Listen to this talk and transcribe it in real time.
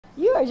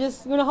You want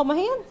to hold my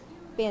hand?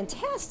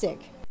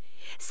 Fantastic.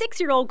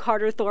 6-year-old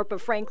Carter Thorpe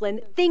of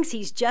Franklin thinks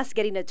he's just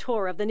getting a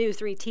tour of the new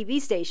 3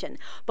 TV station,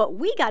 but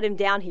we got him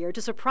down here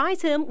to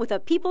surprise him with a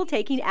People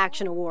Taking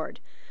Action Award.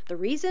 The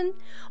reason?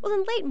 Well,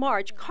 in late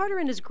March, Carter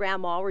and his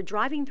grandma were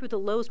driving through the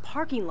Lowe's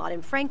parking lot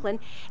in Franklin,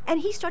 and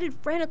he started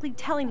frantically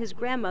telling his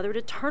grandmother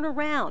to turn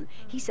around.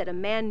 He said a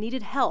man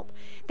needed help.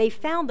 They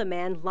found the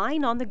man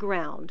lying on the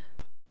ground.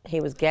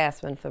 He was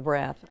gasping for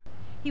breath.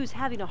 He was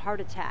having a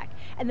heart attack,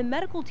 and the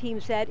medical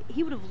team said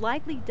he would have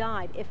likely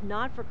died if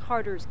not for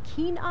Carter's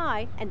keen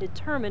eye and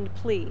determined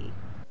plea.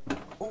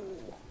 Oh,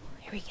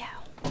 here we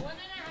go.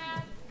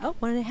 1.5. Oh,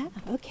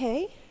 1.5,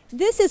 okay.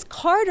 This is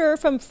Carter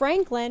from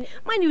Franklin.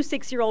 My new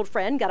 6-year-old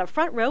friend got a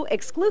front row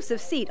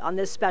exclusive seat on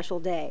this special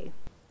day.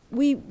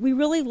 We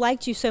really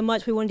liked you so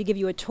much we wanted to give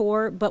you a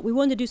tour, but we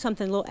wanted to do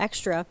something a little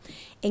extra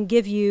and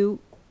give you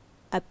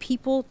a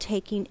People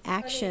Taking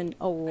Action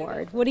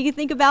Award. What do you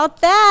think about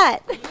that?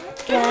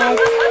 Good.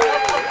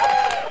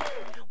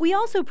 We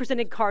also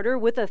presented Carter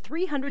with a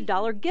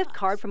 $300 gift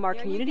card from our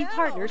community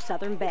partner,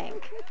 Southern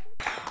Bank.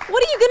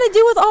 What are you going to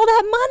do with all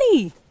that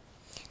money?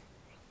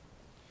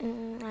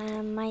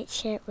 I might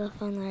share it with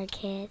another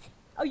kid.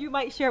 Oh, you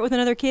might share it with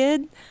another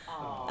kid?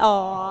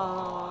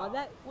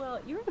 Aww. Well,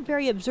 you're a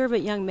very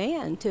observant young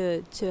man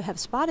to have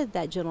spotted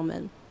that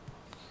gentleman.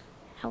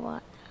 I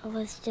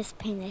was just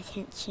paying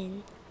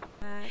attention.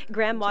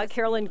 Grandma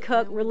Carolyn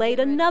Cook relayed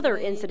another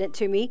incident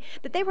to me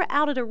that they were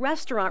out at a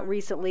restaurant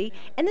recently,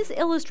 and this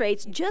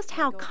illustrates just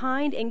how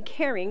kind and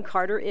caring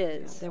Carter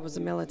is. There was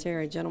a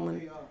military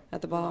gentleman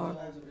at the bar.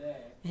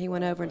 He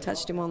went over and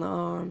touched him on the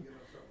arm,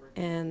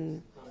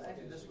 and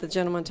the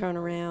gentleman turned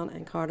around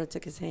and Carter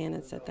took his hand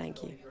and said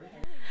thank you.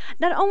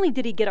 Not only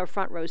did he get a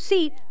front row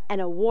seat,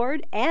 an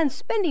award, and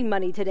spending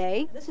money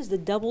today, this is the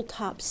double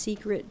top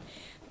secret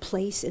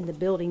place in the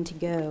building to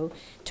go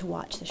to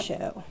watch the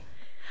show.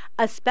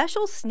 A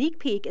special sneak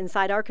peek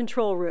inside our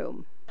control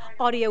room.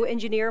 Audio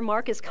engineer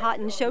Marcus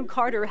Cotton showed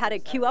Carter how to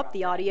cue up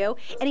the audio,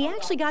 and he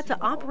actually got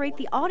to operate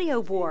the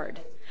audio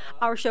board.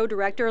 Our show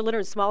director,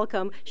 Leonard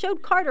Smallcombe,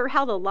 showed Carter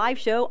how the live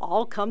show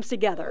all comes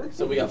together.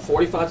 So we got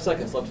 45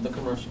 seconds left of the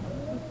commercial.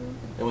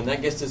 And when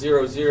that gets to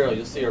 0-0,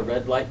 you'll see a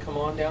red light come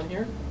on down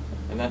here,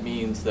 and that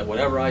means that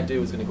whatever I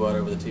do is going to go out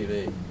over the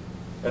TV.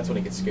 That's when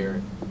it gets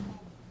scary.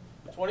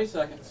 20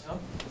 seconds.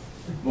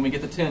 When we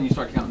get to 10, you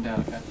start counting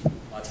down, okay?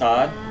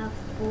 Todd.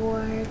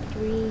 4,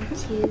 3,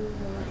 2,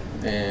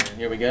 1. And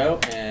here we go.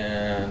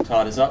 And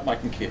Todd is up.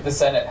 Mike and Q. The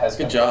Senate has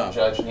Good job.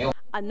 Judge Neil.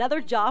 Another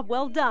job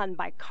well done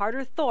by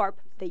Carter Thorpe,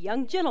 the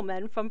young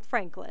gentleman from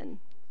Franklin.